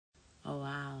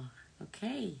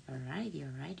Okay, alrighty.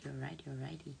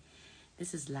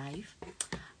 This is live.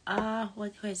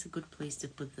 Where's a good place to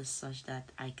put this such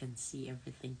that I can see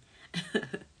everything?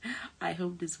 I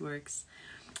hope this works.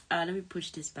 Let me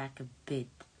push this back a bit,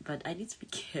 but I need to be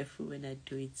careful when I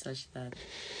do it such that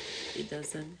it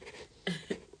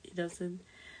doesn't,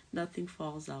 nothing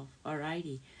falls off.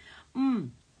 Alrighty.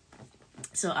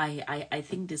 So I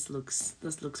think this looks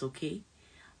okay.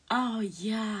 Oh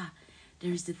yeah,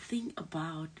 there is the thing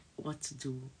about what to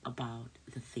do about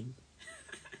the thing.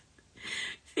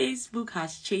 Facebook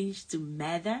has changed to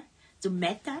Meta.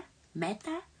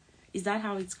 Is that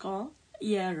how it's called?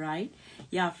 Yeah, right.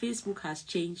 Yeah, Facebook has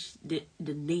changed the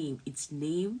name. Its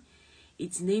name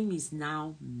is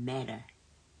now Meta,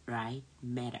 right?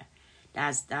 Meta.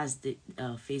 That's the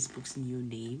Facebook's new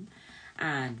name,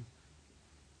 and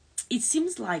it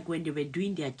seems like when they were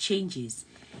doing their changes,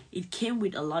 it came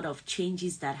with a lot of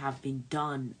changes that have been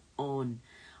done on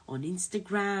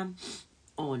Instagram,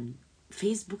 on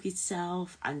Facebook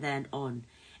itself, and then on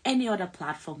any other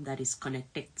platform that is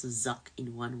connected to Zuck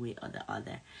in one way or the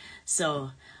other.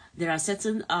 So there are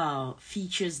certain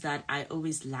features that I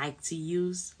always like to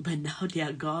use, but now they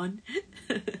are gone.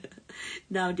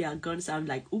 So I'm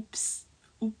like, oops.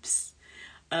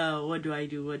 What do I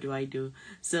do?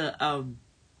 So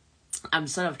I'm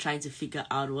sort of trying to figure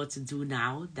out what to do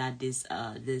now that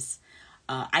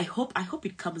I hope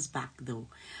it comes back though.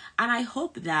 And I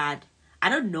hope that, I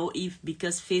don't know if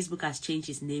because Facebook has changed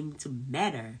its name to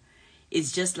Meta,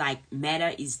 it's just like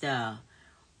Meta is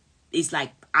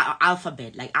like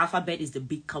Alphabet. Like Alphabet is the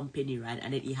big company, right?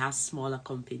 And then it has smaller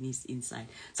companies inside.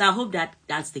 So I hope that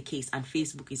that's the case and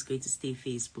Facebook is going to stay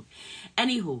Facebook.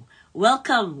 Anywho,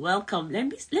 welcome.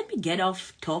 Let me get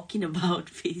off talking about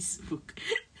Facebook.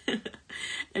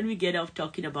 Let me get off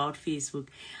talking about Facebook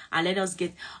and let us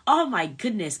get, oh my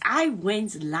goodness, I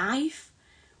went live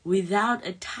without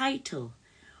a title.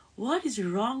 What is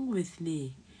wrong with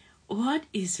me? I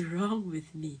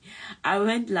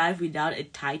went live without a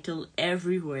title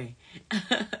everywhere.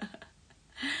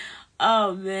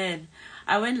 Oh man,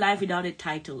 I went live without a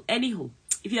title. Anywho,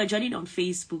 if you are joining on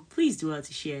Facebook, please do well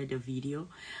to share the video.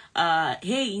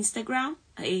 Hey Instagram,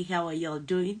 hey, how are y'all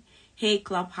doing? Hey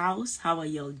Clubhouse, how are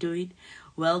y'all doing?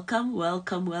 Welcome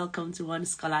to One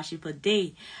Scholarship a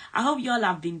Day. I hope y'all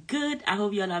have been good.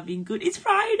 It's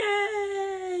Friday.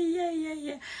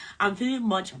 Yeah. I'm feeling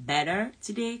much better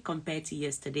today compared to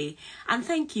yesterday. And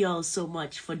thank you all so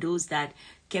much for those that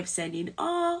kept sending,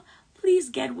 oh, please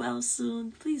get well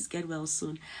soon.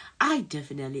 I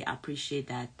definitely appreciate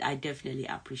that.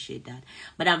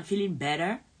 But I'm feeling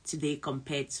better today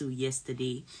compared to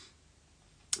yesterday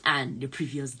and the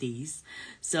previous days.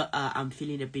 So I'm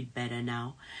feeling a bit better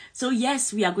now. So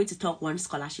yes, we are going to talk one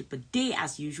scholarship a day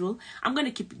as usual. I'm going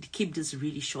to keep this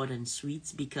really short and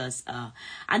sweet because I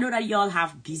know that y'all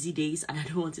have busy days and I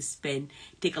don't want to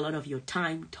take a lot of your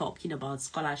time talking about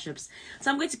scholarships.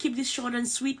 So I'm going to keep this short and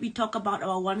sweet. We talk about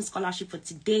our one scholarship for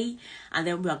today, and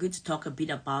then we are going to talk a bit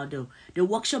about the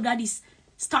workshop that is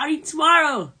starting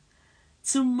tomorrow.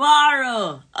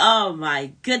 Oh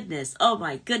my goodness.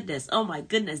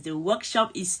 The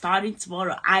workshop is starting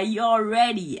tomorrow. Are y'all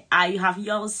ready? Have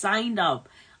y'all signed up?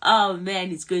 Oh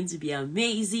man, it's going to be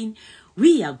amazing.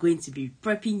 We are going to be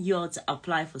prepping you all to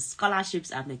apply for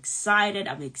scholarships. I'm excited.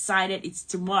 It's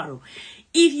tomorrow.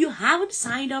 If you haven't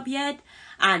signed up yet,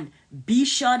 and be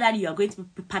sure that you are going to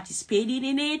be participating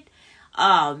in it,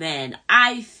 oh man,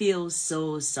 I feel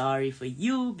so sorry for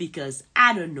you because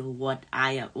I don't know what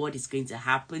is going to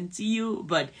happen to you,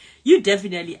 but you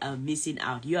definitely are missing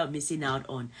out. You are missing out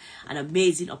on an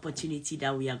amazing opportunity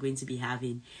that we are going to be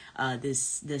having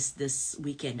this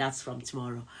weekend. That's from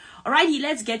tomorrow. Alrighty,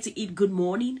 let's get to it. Good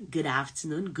morning, good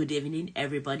afternoon, good evening,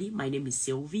 everybody. My name is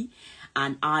Sylvie,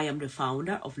 and I am the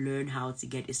founder of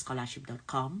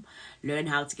LearnHowToGetAScholarship.com.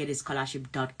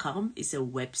 LearnHowToGetAScholarship.com is a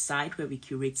website where we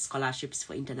curate scholarships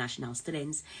for international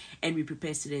students, and we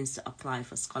prepare students to apply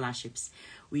for scholarships.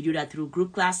 We do that through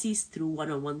group classes, through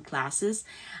one-on-one classes,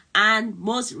 and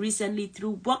most recently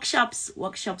through workshops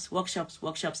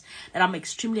that I'm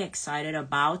extremely excited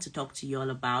about to talk to you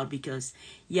all about because,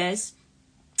 yes,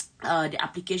 the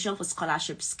application for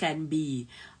scholarships can be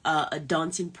a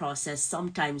daunting process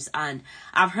sometimes, and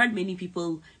I've heard many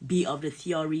people be of the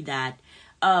theory that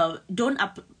don't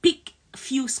pick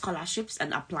few scholarships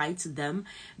and apply to them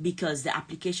because the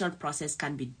application process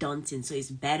can be daunting. So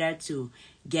it's better to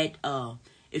get a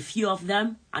few of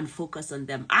them and focus on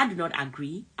them. I do not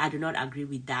agree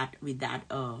with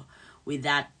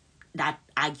that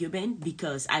argument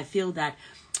because I feel that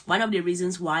one of the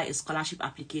reasons why a scholarship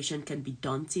application can be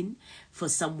daunting for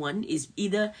someone is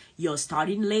either you're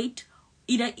starting late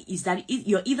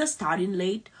you're either starting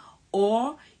late,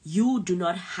 or you do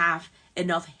not have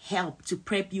enough help to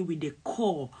prep you with the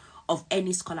core of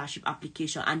any scholarship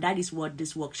application. And that is what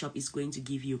this workshop is going to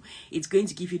give you. It's going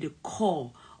to give you the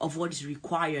core of what is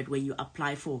required when you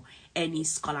apply for any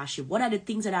scholarship. What are the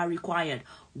things that are required?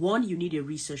 One, you need a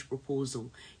research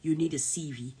proposal, you need a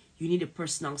CV, you need a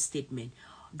personal statement.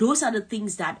 Those are the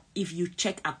things that, if you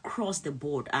check across the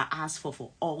board, are asked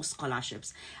for all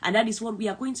scholarships. And that is what we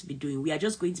are going to be doing. We are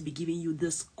just going to be giving you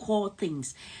these core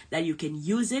things that you can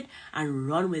use it and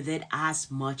run with it as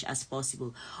much as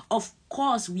possible. Of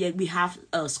course, we have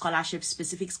scholarships,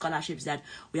 specific scholarships that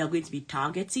we are going to be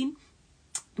targeting.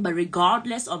 But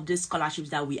regardless of the scholarships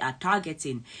that we are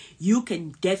targeting, you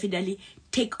can definitely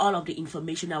take all of the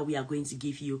information that we are going to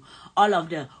give you, all of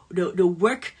the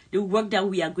work that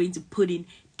we are going to put in.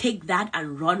 Take that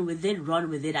and run with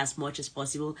it as much as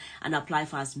possible, and apply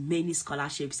for as many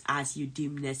scholarships as you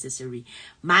deem necessary.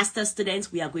 Master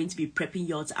students, we are going to be prepping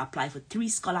you all to apply for 3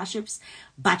 scholarships.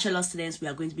 Bachelor students, we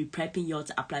are going to be prepping you all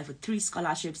to apply for 3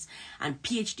 scholarships. And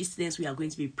PhD students, we are going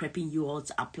to be prepping you all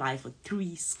to apply for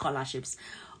 3 scholarships.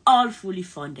 All fully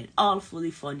funded, all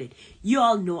fully funded. You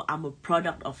all know I'm a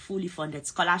product of fully funded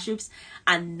scholarships,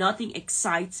 and nothing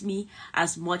excites me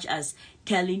as much as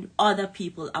telling other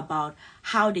people about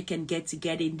how they can get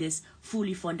in this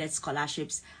fully funded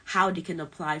scholarships, how they can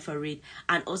apply for it,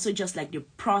 and also just like the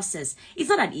process. It's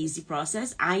not an easy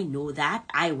process. I know that.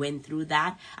 I went through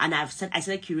that, and I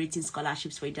started curating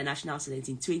scholarships for international students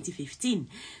in 2015.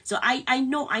 So I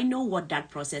know what that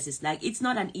process is like. It's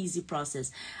not an easy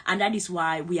process, and that is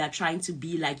why we are trying to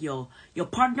be like your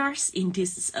partners in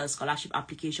this scholarship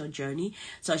application journey,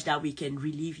 such that we can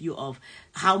relieve you of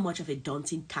how much of a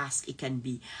daunting task it can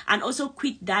be, and also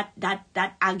quit that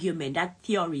argument, that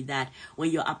theory that when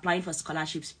you're applying for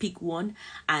scholarships, pick one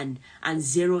and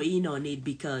zero in on it,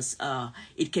 because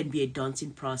it can be a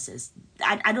daunting process.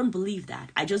 I don't believe that.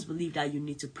 I just believe that you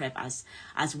need to prep as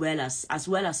well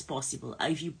as possible.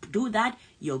 If you do that,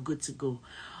 you're good to go.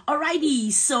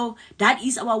 Alrighty, so that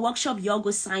is our workshop. Y'all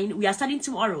go sign. We are starting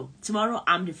tomorrow. Tomorrow,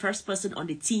 I'm the first person on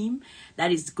the team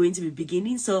that is going to be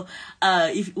beginning. So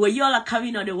when y'all are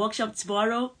coming on the workshop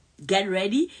tomorrow, get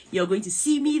ready. You're going to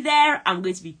see me there. I'm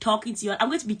going to be talking to you. I'm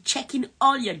going to be checking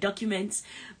all your documents,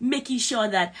 making sure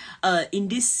that in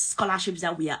these scholarships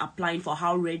that we are applying for,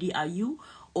 how ready are you?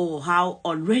 Or how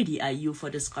unready are you for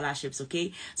the scholarships,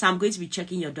 okay? So I'm going to be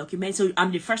checking your documents. So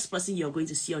I'm the first person you're going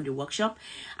to see on the workshop.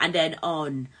 And then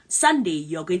on Sunday,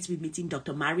 you're going to be meeting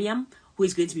Dr. Mariam, who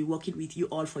is going to be working with you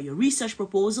all for your research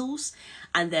proposals.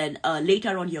 And then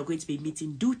later on, you're going to be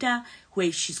meeting Duta,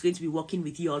 where she's going to be working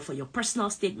with you all for your personal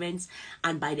statements.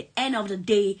 And by the end of the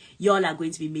day, you all are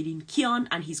going to be meeting Kion,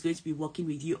 and he's going to be working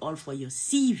with you all for your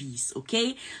CVs,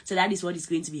 okay? So that is what is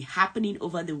going to be happening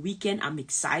over the weekend. I'm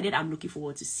excited. I'm looking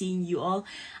forward to seeing you all.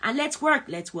 And let's work.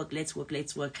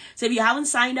 So if you haven't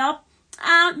signed up,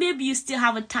 maybe you still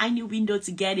have a tiny window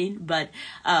to get in, but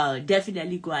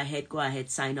definitely go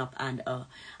ahead, sign up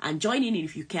and join in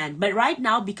if you can. But right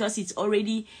now, because it's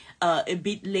already a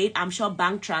bit late, I'm sure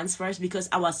bank transfers, because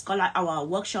our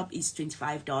workshop is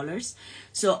 $25.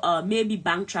 So maybe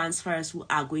bank transfers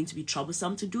are going to be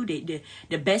troublesome to do.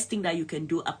 The best thing that you can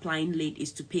do applying late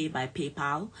is to pay by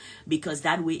PayPal, because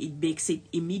that way it makes it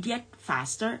immediate,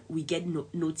 faster. We get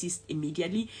noticed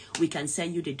immediately. We can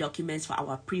send you the documents for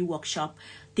our pre-workshop,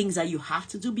 things that you have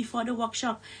to do before the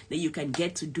workshop. Then you can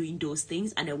get to doing those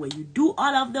things, and then when you do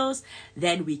all of those,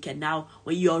 then we can now,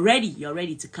 when you're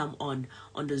ready to come on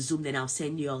the Zoom, then I'll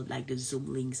send you all like the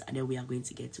Zoom links, and then we are going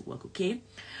to get to work, okay?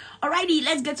 Alrighty,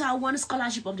 let's get to our one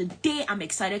scholarship of the day. I'm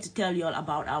excited to tell you all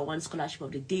about our one scholarship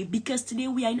of the day, because today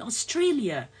we are in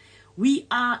Australia. We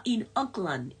are in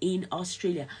Auckland, in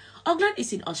Australia. Auckland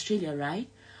is in Australia, right?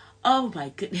 Oh my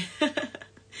goodness.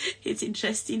 It's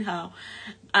interesting how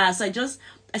so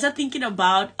I started thinking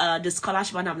about the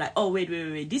scholarship, and I'm like, oh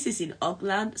wait, this is in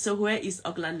Auckland. So where is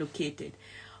Auckland located?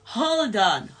 Hold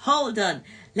on,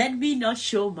 let me not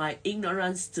show my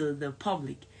ignorance to the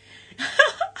public.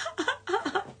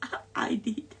 I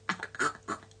did.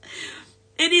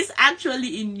 It is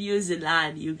actually in New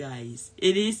Zealand, you guys.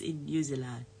 It is in New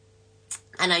Zealand.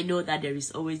 And I know that there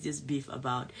is always this beef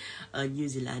about New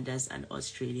Zealanders and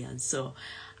Australians. So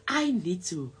I need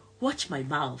to watch my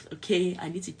mouth, okay? I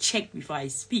need to check before I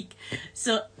speak.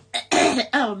 So,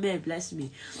 oh man, bless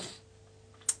me.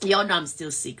 Y'all know I'm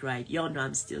still sick, right? Y'all know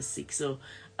I'm still sick. So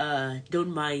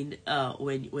don't mind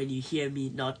when you hear me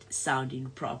not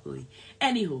sounding properly.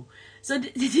 Anywho, So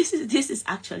this is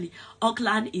actually,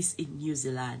 Auckland is in New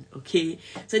Zealand, okay?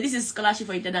 So this is scholarship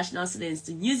for international students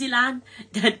to New Zealand.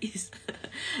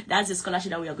 That's the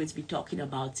scholarship that we are going to be talking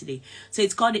about today. So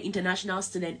it's called the International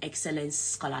Student Excellence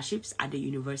Scholarships at the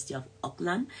University of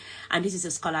Auckland, and this is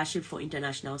a scholarship for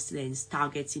international students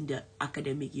targeting the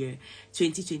academic year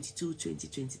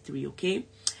 2022-2023, okay?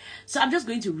 So I'm just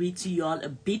going to read to you all a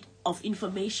bit of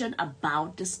information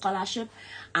about the scholarship,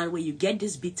 and when you get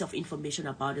this bit of information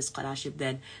about the scholarship,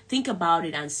 then think about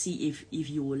it and see if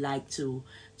you would like to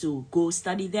go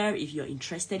study there, if you're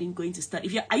interested in going to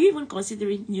study. Are you even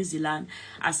considering New Zealand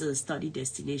as a study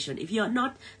destination? If you're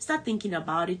not, start thinking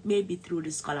about it. Maybe through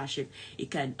the scholarship it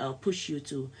can push you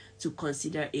to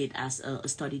consider it as a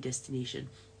study destination.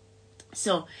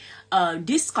 So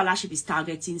this scholarship is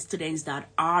targeting students that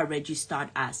are registered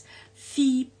as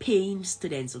fee-paying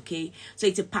students, okay? So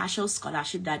it's a partial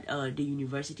scholarship that the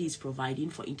university is providing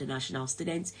for international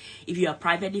students. If you are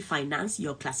privately financed,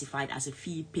 you're classified as a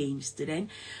fee-paying student.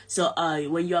 So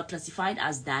when you are classified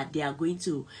as that, they are going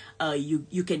to,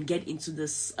 you can get into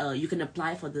this, you can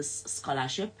apply for this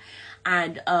scholarship.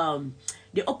 And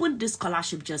they opened this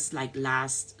scholarship just like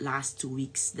last 2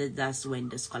 weeks. That's when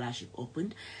the scholarship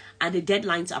opened. And the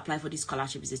deadline to apply for this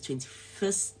scholarship is the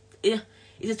 21st. It's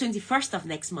the 21st of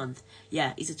next month.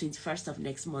 Yeah, it's the 21st of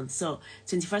next month. So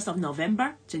 21st of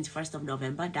November,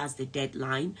 that's the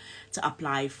deadline to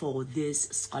apply for this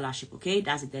scholarship, okay?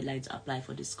 That's the deadline to apply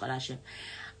for this scholarship.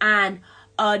 And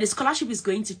the scholarship is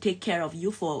going to take care of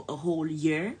you for a whole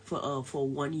year, for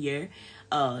 1 year.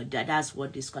 That's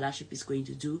what the scholarship is going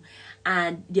to do,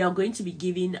 and they are going to be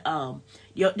giving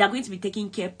they're going to be taking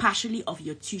care partially of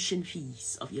your tuition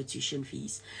fees.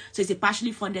 So it's a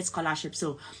partially funded scholarship.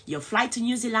 So your flight to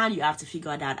New Zealand, you have to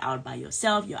figure that out by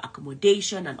yourself. Your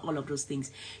accommodation and all of those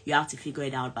things, you have to figure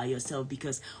it out by yourself,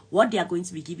 because what they are going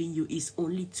to be giving you is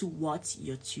only towards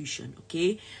your tuition,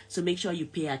 okay? So make sure you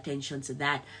pay attention to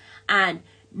that. And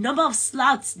number of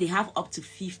slots, they have up to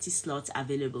 50 slots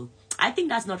available. I think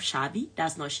that's not shabby.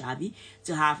 That's not shabby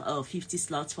to have 50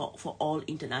 slots for all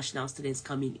international students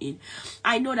coming in.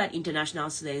 I know that international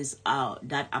students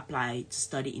that apply to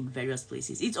study in various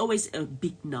places, it's always a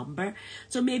big number.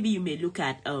 So maybe you may look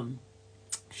at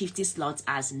 50 slots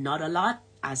as not a lot,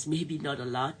 as maybe not a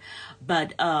lot,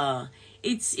 but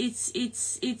it's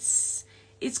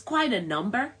quite a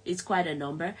number. It's quite a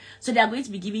number. So they're going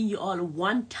to be giving you all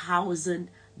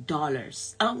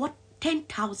 $1,000. What?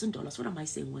 $10,000. What am I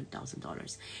saying?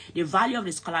 $1,000. The value of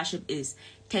the scholarship is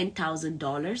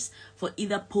 $10,000 for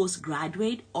either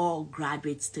postgraduate or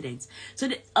graduate students. So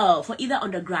for either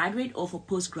undergraduate or for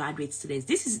postgraduate students.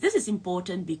 This is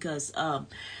important, because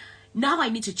now I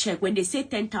need to check. When they say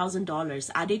 $10,000,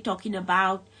 are they talking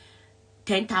about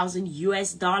 10,000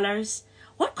 US dollars?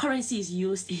 What currency is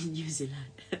used in New Zealand?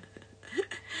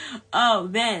 Oh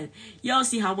man, y'all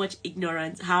see how much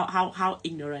ignorance, how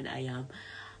ignorant I am.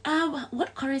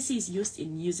 What currency is used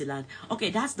in New Zealand?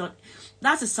 Okay, that's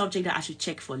a subject that I should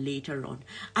check for later on.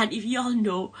 And if you all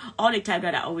know, all the time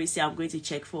that I always say I'm going to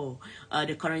check for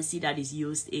the currency that is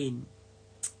used in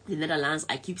the Netherlands,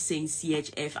 I keep saying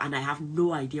CHF, and I have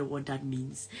no idea what that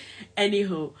means.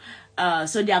 Anyhow,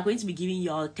 so they are going to be giving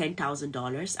you all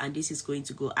 $10,000, and this is going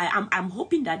to go. I'm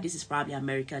hoping that this is probably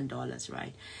American dollars,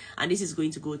 right? And this is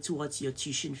going to go towards your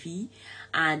tuition fee.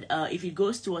 And if it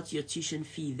goes towards your tuition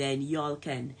fee, then you all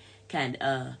can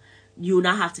you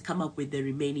now have to come up with the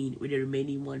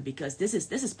remaining one, because this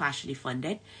is partially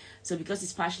funded. So because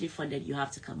it's partially funded, you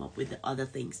have to come up with the other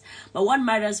things. But what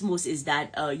matters most is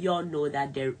that you all know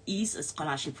that there is a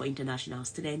scholarship for international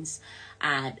students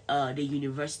at the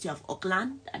University of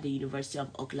Auckland,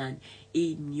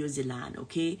 in New Zealand,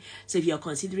 okay? So if you're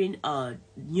considering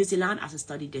New Zealand as a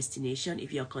study destination,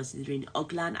 if you're considering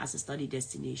Auckland as a study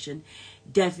destination,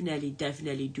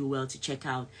 definitely do well to check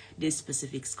out this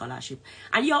specific scholarship.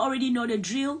 And you already know the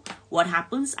drill. What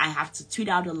happens? I have to tweet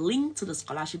out a link to the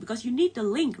scholarship, because you need the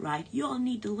link, right? You all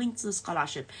need the link to the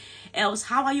scholarship. Else,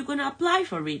 how are you going to apply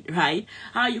for it, right?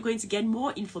 How are you going to get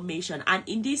more information? And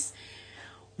in this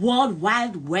world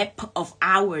wide web of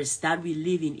ours that we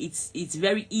live in, it's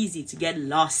very easy to get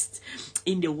lost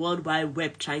in the world wide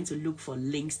web trying to look for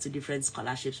links to different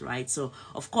scholarships, right? So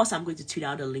of course I'm going to tweet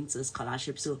out a link to the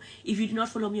scholarship. So if you do not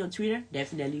follow me on Twitter,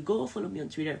 definitely go follow me on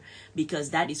Twitter, because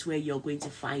that is where you're going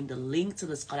to find the link to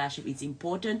the scholarship. It's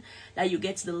important that you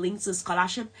get to the link to the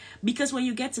scholarship, because when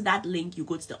you get to that link, you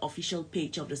go to the official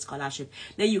page of the scholarship.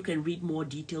 Then you can read more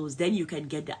details. Then you can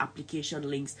get the application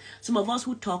links. Some of us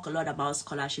who talk a lot about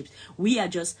scholarship scholarships. We are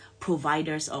just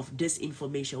providers of this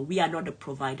information. We are not the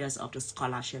providers of the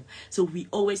scholarship. So we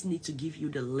always need to give you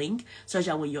the link, so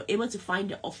that when you're able to find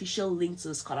the official link to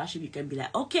the scholarship, you can be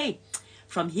like, okay,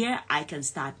 from here I can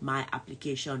start my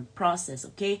application process.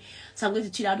 Okay, so I'm going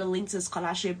to tweet out the link to the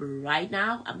scholarship right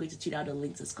now.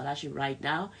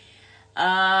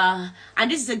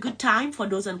 And this is a good time for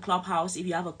those on Clubhouse. If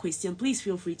you have a question, please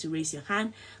feel free to raise your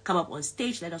hand, come up on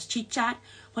stage, let us chit chat.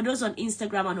 For those on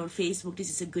Instagram and on Facebook, this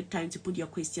is a good time to put your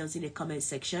questions in the comment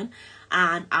section,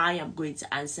 and I am going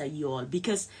to answer you all,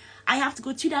 because I have to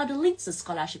go tweet out the link to the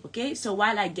scholarship. Okay, so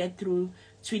while I get through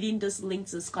tweeting this link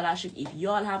to the scholarship, if you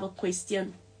all have a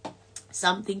question,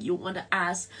 something you want to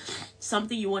ask,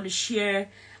 something you want to share,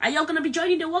 are y'all going to be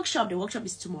joining the workshop? The workshop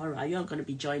is tomorrow. Are y'all going to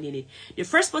be joining it? The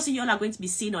first person y'all are going to be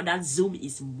seeing on that Zoom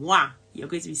is moi. You're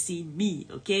going to be seeing me,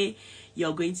 okay?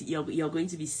 You're going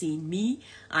to be seeing me,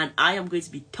 and I am going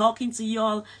to be talking to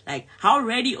y'all like, how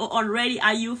ready or unready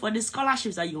are you for the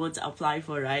scholarships that you want to apply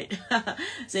for, right?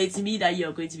 So it's me that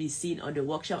you're going to be seeing on the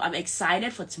workshop. I'm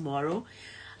excited for tomorrow.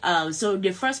 So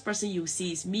the first person you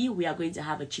see is me. We are going to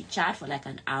have a chit chat for like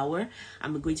an hour.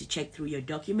 I'm going to check through your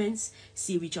documents,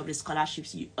 see which of the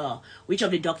scholarships which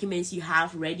of the documents you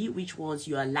have ready, which ones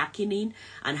you are lacking in,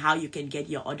 and how you can get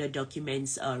your other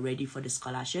documents ready for the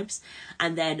scholarships.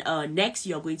 And then next,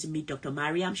 you're going to meet Dr.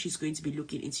 Mariam. She's going to be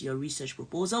looking into your research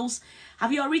proposals.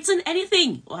 Have you all written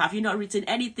anything, or have you not written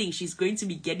anything? She's going to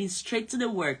be getting straight to the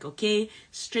work, okay?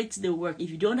 Straight to the work.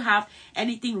 If you don't have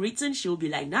anything written, she'll be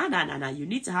like, nah, you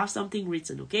need to have something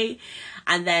written, okay?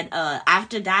 And then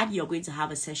after that, you're going to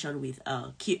have a session with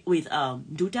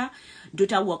Duta.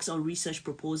 Duta works on research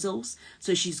proposals,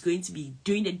 so she's going to be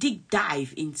doing a deep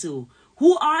dive into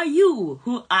who are you,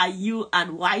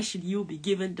 and why should you be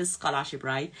given this scholarship,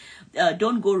 right?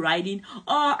 Don't go writing,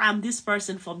 oh, I'm this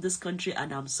person from this country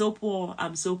and I'm so poor,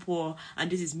 and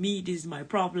this is me, this is my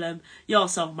problem, y'all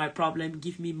solve my problem,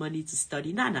 give me money to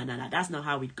study. Nah, that's not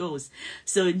how it goes.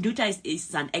 So Duta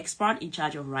is an expert in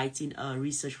charge of writing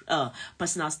research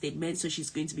personal statements, so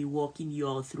she's going to be walking you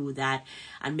all through that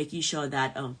and making sure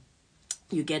that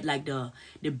you get like the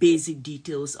basic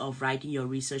details of writing your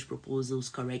research proposals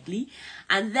correctly.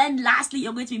 And then lastly,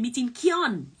 you're going to be meeting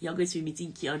Kion.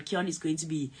 Kion is going to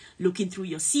be looking through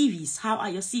your CVs. How are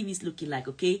your CVs looking like,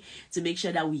 okay? To make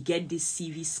sure that we get this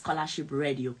CV scholarship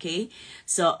ready, okay?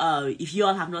 So if you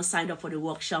all have not signed up for the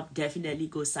workshop, definitely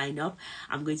go sign up.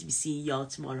 I'm going to be seeing y'all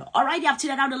tomorrow. Alrighty, I've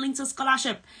tweeted out the link to the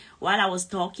scholarship. While I was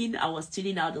talking, I was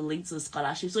tweeting out the link to the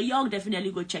scholarship. So y'all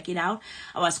definitely go check it out.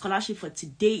 Our scholarship for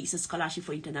today is a scholarship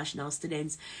for international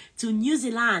students to New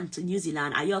Zealand.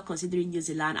 Are you all considering New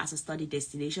Zealand as a study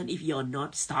destination? If you're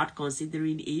not, start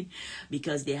considering it,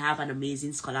 because they have an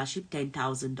amazing scholarship,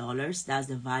 $10,000. That's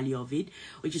the value of it,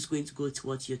 which is going to go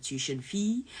towards your tuition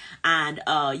fee. And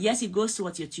yes, it goes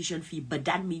towards your tuition fee, but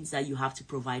that means that you have to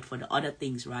provide for the other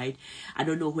things, right? I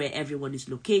don't know where everyone is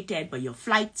located, but your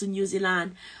flight to New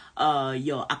Zealand,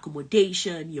 your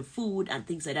accommodation, your food, and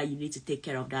things like that, you need to take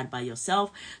care of that by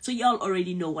yourself. So y'all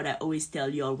already know what I always tell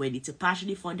y'all: when it's a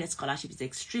partially funded scholarship, it's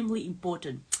extremely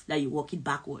important that you work it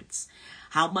backwards.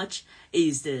 How much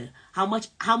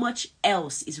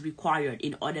else is required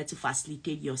in order to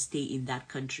facilitate your stay in that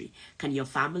country? Can your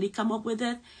family come up with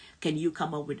it? Can you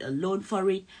come up with a loan for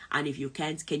it? And if you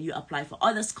can't, can you apply for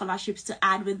other scholarships to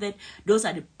add with it? Those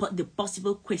are the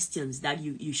possible questions that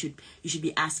you should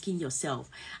be asking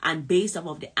yourself. And based off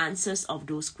of the answers of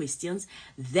those questions,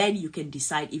 then you can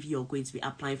decide if you're going to be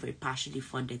applying for a partially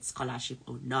funded scholarship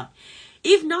or not.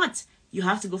 If not, you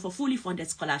have to go for fully funded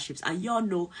scholarships. And y'all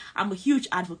know I'm a huge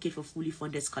advocate for fully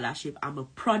funded scholarship. I'm a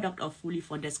product of fully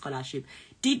funded scholarship.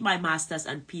 Did my master's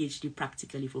and PhD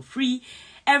practically for free.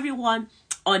 Everyone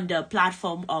on the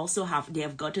platform also have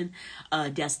gotten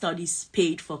their studies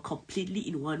paid for completely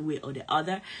in one way or the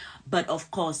other. But of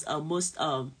course, most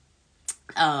of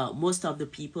the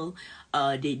people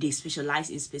they specialize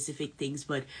in specific things,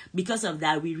 but because of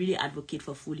that, we really advocate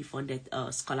for fully funded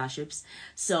scholarships.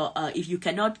 So if you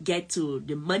cannot get to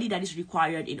the money that is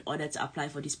required in order to apply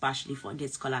for these partially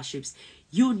funded scholarships,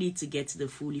 you need to get to the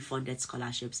fully funded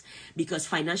scholarships, because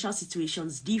financial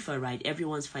situations differ, right?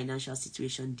 Everyone's financial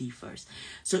situation differs.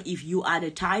 So if you are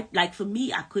the type, like for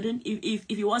me, I couldn't, if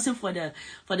it wasn't for the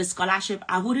scholarship,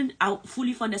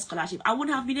 fully funded scholarship, I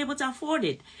wouldn't have been able to afford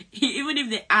it. Even if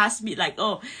they asked me like,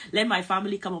 oh, let my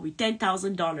family come up with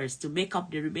 $10,000 to make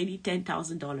up the remaining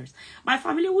 $10,000, my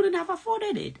family wouldn't have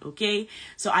afforded it, okay?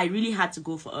 So I really had to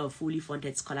go for a fully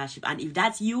funded scholarship. And if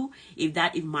that's you, if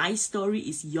my story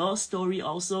is your story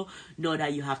definitely also know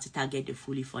that you have to target the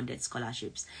fully funded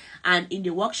scholarships. And in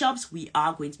the workshops, we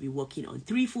are going to be working on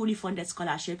 3 fully funded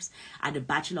scholarships at the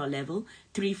bachelor level,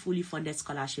 3 fully funded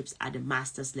scholarships at the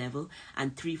master's level,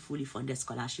 and 3 fully funded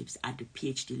scholarships at the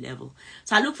PhD level.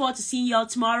 So I look forward to seeing y'all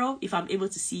tomorrow. If I'm able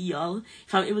to see y'all,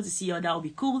 that will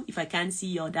be cool. If I can't see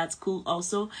y'all, that's cool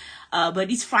also. But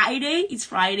it's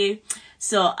Friday.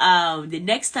 So the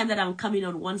next time that I'm coming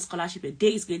on one scholarship a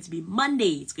day is going to be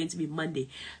Monday.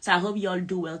 So I hope you all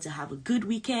do well to have a good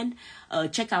weekend.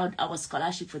 Check out our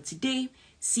scholarship for today.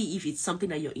 See if it's something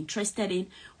that you're interested in.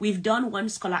 We've done one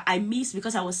scholar. I missed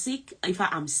because I was sick. In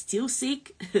fact, I'm still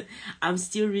sick. I'm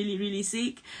still really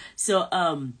sick. So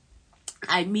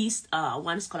I missed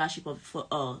one scholarship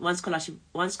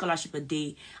a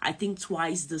day. I think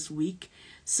twice this week.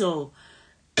 So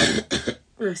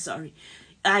sorry.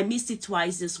 I missed it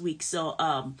twice this week, so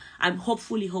I'm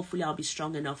hopefully I'll be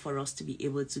strong enough for us to be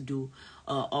able to do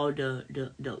all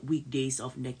the weekdays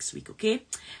of next week. Okay,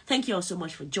 thank you all so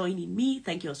much for joining me.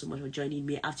 I've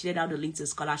tweeted out the link to the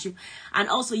scholarship, and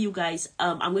also you guys,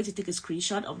 I'm going to take a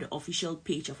screenshot of the official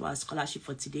page of our scholarship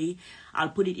for today. I'll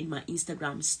put it in my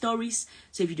Instagram stories.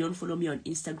 So if you don't follow me on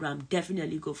Instagram,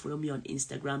 definitely go follow me on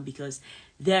Instagram, because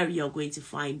there you're going to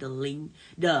find the link,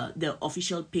 the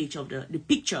official page of the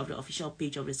picture of the official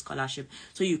page of the scholarship,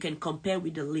 so you can compare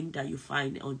with the link that you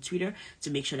find on Twitter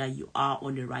to make sure that you are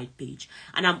on the right page.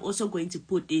 And I'm also going to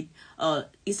put it,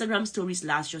 Instagram stories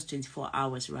last just 24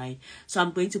 hours, right? So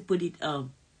I'm going to put it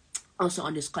also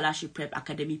on the Scholarship Prep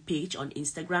Academy page on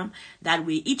Instagram. That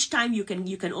way, each time you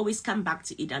can always come back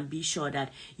to it and be sure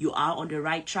that you are on the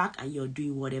right track and you're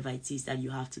doing whatever it is that you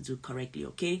have to do correctly.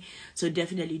 Okay, so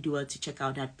definitely do well to check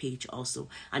out that page also.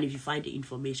 And if you find the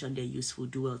information there useful,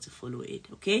 do well to follow it.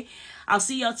 Okay, I'll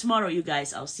see y'all tomorrow, you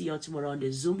guys. I'll see y'all tomorrow on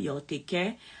the Zoom. Y'all take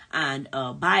care, and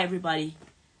bye everybody.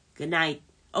 Good night.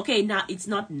 Okay, now it's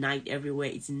not night everywhere.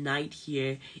 It's night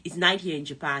here. It's night here in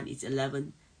Japan. It's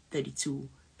 11:32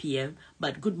 p.m.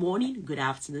 But good morning, good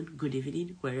afternoon, good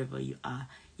evening, wherever you are.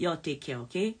 Y'all take care,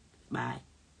 okay? Bye.